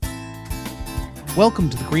Welcome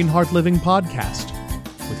to the Green Heart Living Podcast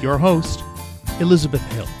with your host, Elizabeth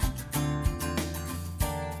Hill.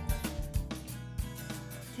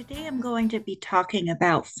 Today I'm going to be talking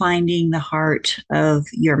about finding the heart of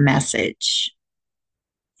your message.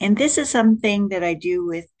 And this is something that I do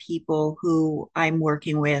with people who I'm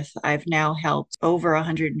working with. I've now helped over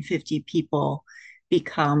 150 people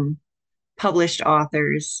become published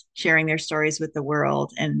authors, sharing their stories with the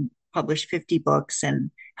world, and published 50 books,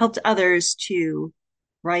 and helped others to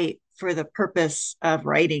write for the purpose of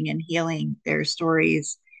writing and healing their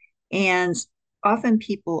stories. And often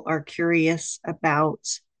people are curious about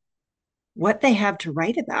what they have to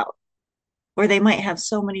write about, or they might have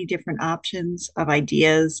so many different options of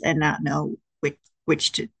ideas and not know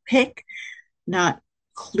which to pick, not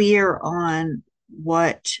clear on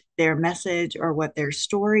what their message or what their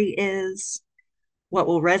story is, what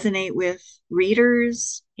will resonate with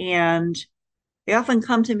readers. And they often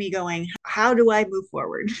come to me going, how do I move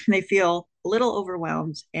forward? They feel a little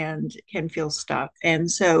overwhelmed and can feel stuck. And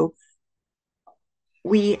so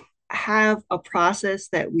we have a process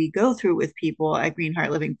that we go through with people at Green Heart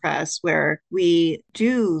Living Press where we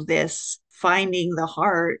do this finding the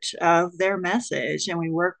heart of their message, and we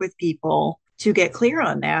work with people to get clear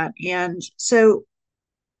on that. And so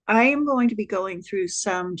I am going to be going through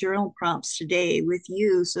some journal prompts today with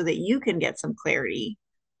you so that you can get some clarity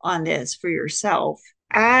on this for yourself.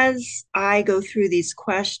 As I go through these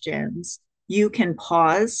questions, you can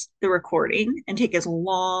pause the recording and take as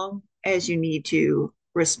long as you need to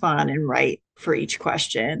respond and write for each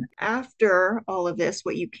question. After all of this,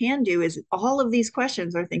 what you can do is all of these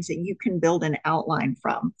questions are things that you can build an outline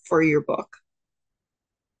from for your book.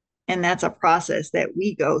 And that's a process that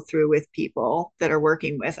we go through with people that are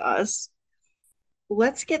working with us.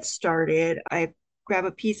 Let's get started. I grab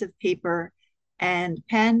a piece of paper and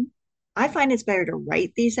pen. I find it's better to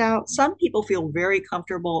write these out. Some people feel very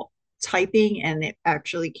comfortable typing, and it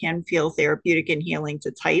actually can feel therapeutic and healing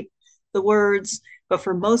to type the words. But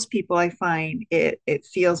for most people, I find it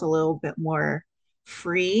feels a little bit more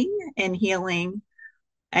freeing and healing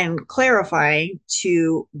and clarifying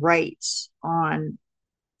to write on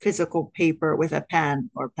physical paper with a pen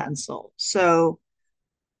or pencil. So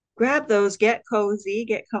grab those, get cozy,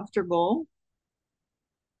 get comfortable.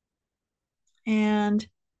 And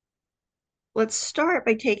let's start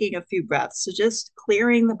by taking a few breaths. So just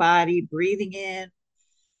clearing the body, breathing in,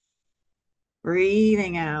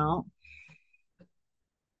 breathing out,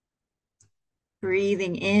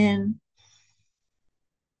 breathing in,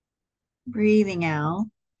 breathing out,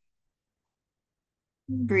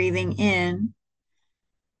 breathing in,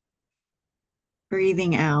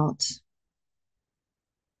 breathing out.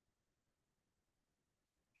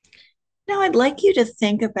 Now, I'd like you to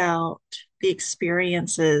think about the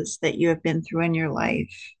experiences that you have been through in your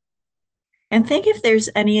life. And think if there's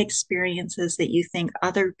any experiences that you think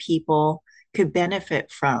other people could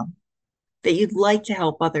benefit from, that you'd like to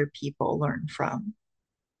help other people learn from.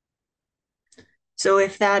 So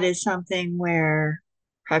if that is something where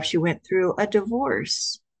perhaps you went through a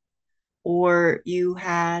divorce, or you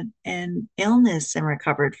had an illness and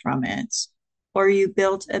recovered from it, or you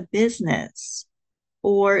built a business,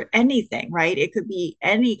 or anything, right? It could be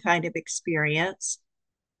any kind of experience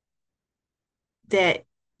that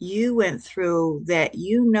you went through that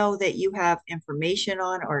you know that you have information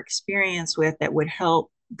on or experience with that would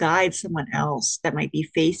help guide someone else that might be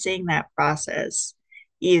facing that process,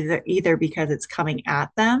 either because it's coming at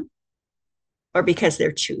them or because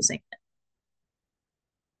they're choosing it.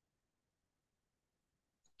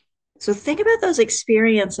 So think about those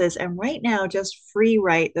experiences, and right now just free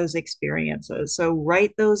write those experiences. So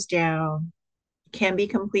write those down. It can be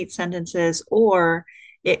complete sentences, or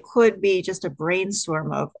it could be just a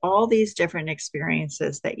brainstorm of all these different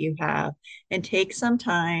experiences that you have, and take some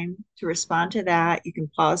time to respond to that. You can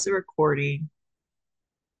pause the recording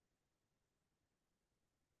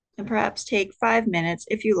and perhaps take 5 minutes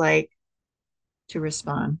if you like to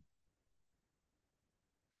respond.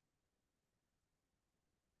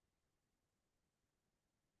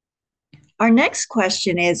 Our next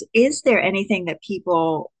question is there anything that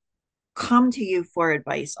people come to you for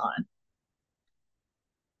advice on?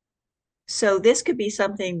 So this could be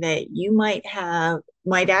something that you might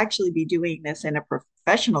actually be doing this in a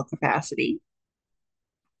professional capacity,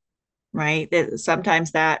 right? That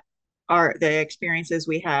sometimes that are the experiences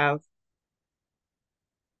we have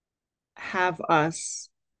us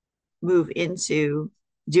move into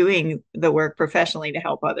doing the work professionally to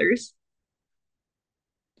help others.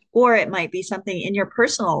 Or it might be something in your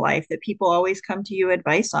personal life that people always come to you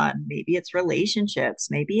advice on. Maybe it's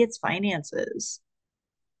relationships, maybe it's finances,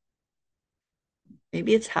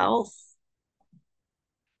 maybe it's health.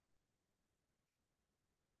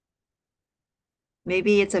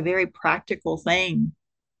 Maybe it's a very practical thing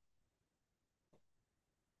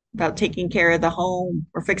about taking care of the home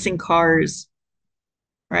or fixing cars,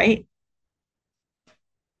 right?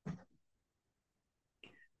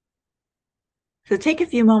 So take a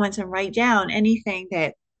few moments and write down anything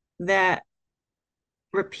that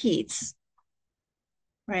repeats,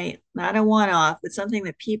 right? Not a one-off, but something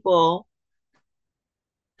that people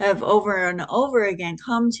have over and over again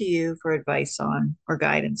come to you for advice on or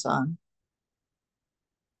guidance on.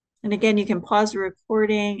 And again, you can pause the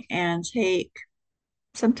recording and take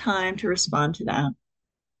some time to respond to that.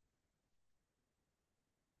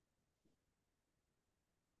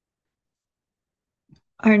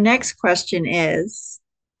 Our next question is,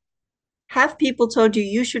 have people told you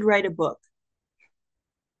you should write a book?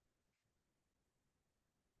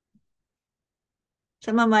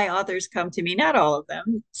 Some of my authors come to me, not all of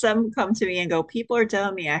them. Some come to me and go, people are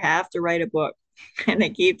telling me I have to write a book. And they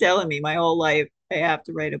keep telling me my whole life I have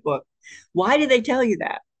to write a book. Why do they tell you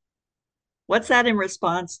that? What's that in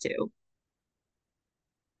response to?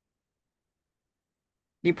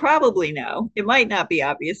 You probably know. It might not be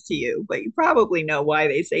obvious to you, but you probably know why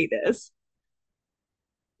they say this.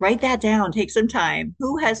 Write that down. Take some time.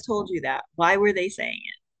 Who has told you that? Why were they saying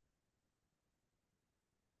it?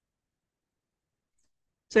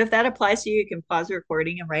 So if that applies to you, you can pause the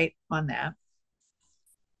recording and write on that.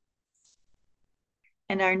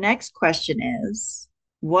 And our next question is,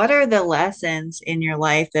 what are the lessons in your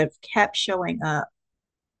life that have kept showing up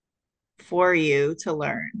for you to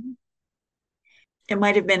learn? It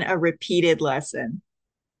might have been a repeated lesson.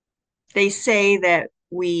 They say that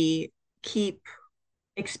we keep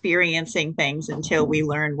experiencing things until we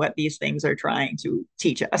learn what these things are trying to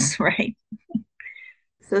teach us, right?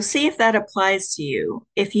 So see if that applies to you.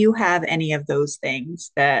 If you have any of those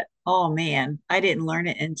things that, oh man, I didn't learn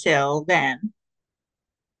it until then.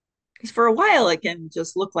 Because for a while, it can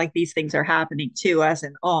just look like these things are happening to us.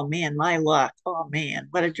 And oh man, my luck. Oh man,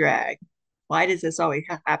 what a drag. Why does this always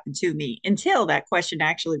happen to me? Until that question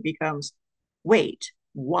actually becomes, wait,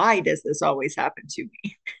 why does this always happen to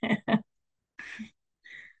me?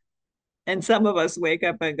 And some of us wake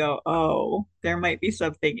up and go, oh, there might be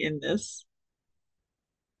something in this.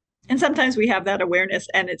 And sometimes we have that awareness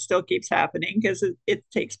and it still keeps happening because it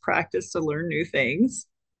takes practice to learn new things.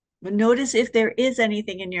 But notice if there is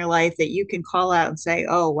anything in your life that you can call out and say,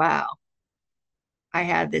 oh, wow, I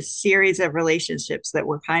had this series of relationships that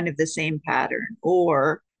were kind of the same pattern,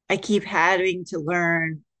 or I keep having to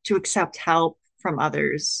learn to accept help from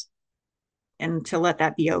others and to let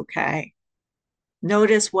that be okay.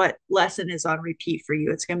 Notice what lesson is on repeat for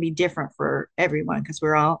you. It's going to be different for everyone because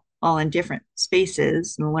we're all in different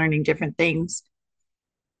spaces and learning different things.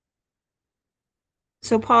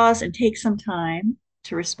 So pause and take some time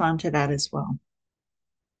to respond to that as well.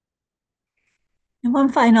 And one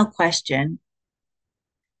final question.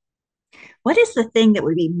 What is the thing that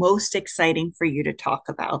would be most exciting for you to talk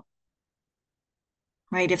about?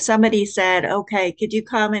 Right? If somebody said, okay, could you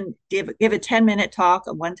come and give a 10-minute talk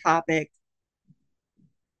on one topic?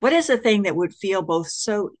 What is the thing that would feel both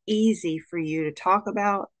so easy for you to talk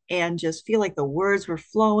about and just feel like the words were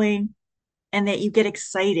flowing and that you get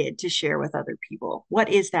excited to share with other people? What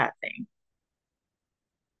is that thing?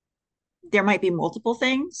 There might be multiple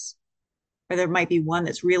things, or there might be one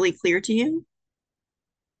that's really clear to you.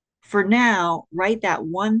 For now, write that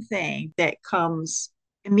one thing that comes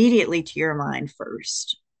immediately to your mind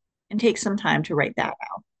first and take some time to write that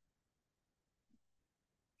out.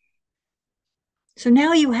 So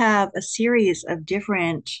now you have a series of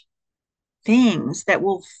different things that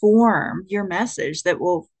will form your message, that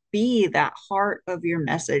will be that heart of your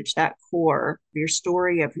message, that core of your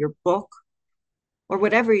story, of your book, or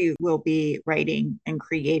whatever you will be writing and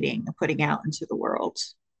creating and putting out into the world.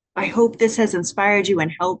 I hope this has inspired you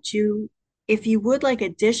and helped you. If you would like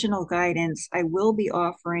additional guidance, I will be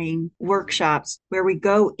offering workshops where we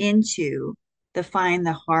go into the find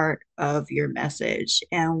the heart of your message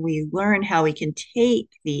and we learn how we can take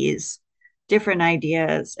these different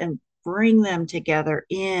ideas and bring them together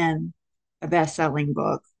in a best-selling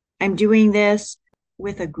book. I'm doing this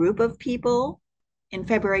with a group of people in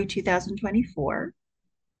February 2024.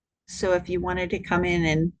 So if you wanted to come in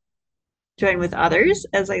and join with others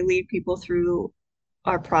as I lead people through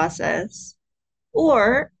our process,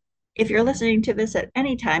 or if you're listening to this at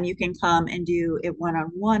any time, you can come and do it one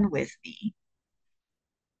on one with me.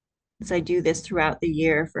 As I do this throughout the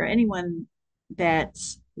year for anyone that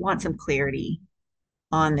wants some clarity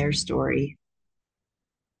on their story.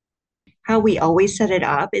 How we always set it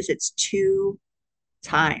up is it's 2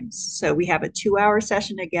 times. So we have a 2 hour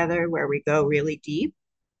session together where we go really deep.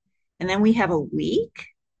 And then we have a week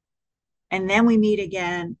And then we meet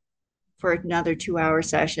again for another 2 hour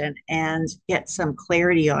session and get some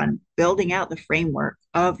clarity on building out the framework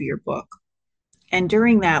of your book. And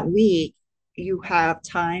during that week, you have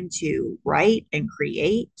time to write and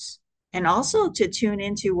create, and also to tune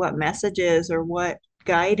into what messages or what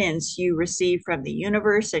guidance you receive from the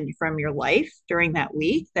universe and from your life during that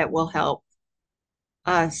week that will help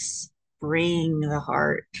us bring the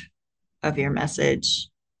heart of your message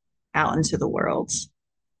out into the world.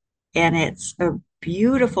 And it's a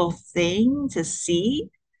beautiful thing to see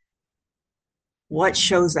what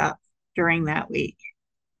shows up during that week.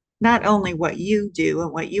 Not only what you do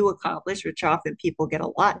and what you accomplish, which often people get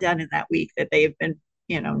a lot done in that week that they've been,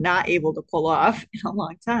 not able to pull off in a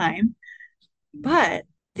long time, but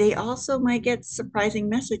they also might get surprising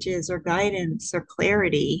messages or guidance or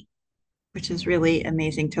clarity, which is really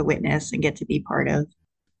amazing to witness and get to be part of.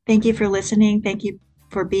 Thank you for listening. Thank you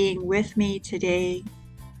for being with me today.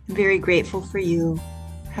 I'm very grateful for you.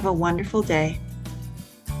 Have a wonderful day.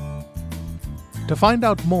 To find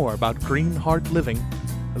out more about Green Heart Living,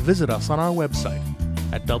 visit us on our website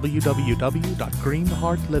at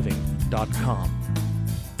www.greenheartliving.com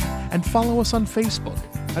and follow us on Facebook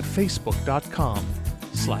at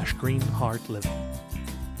facebook.com/greenheartliving.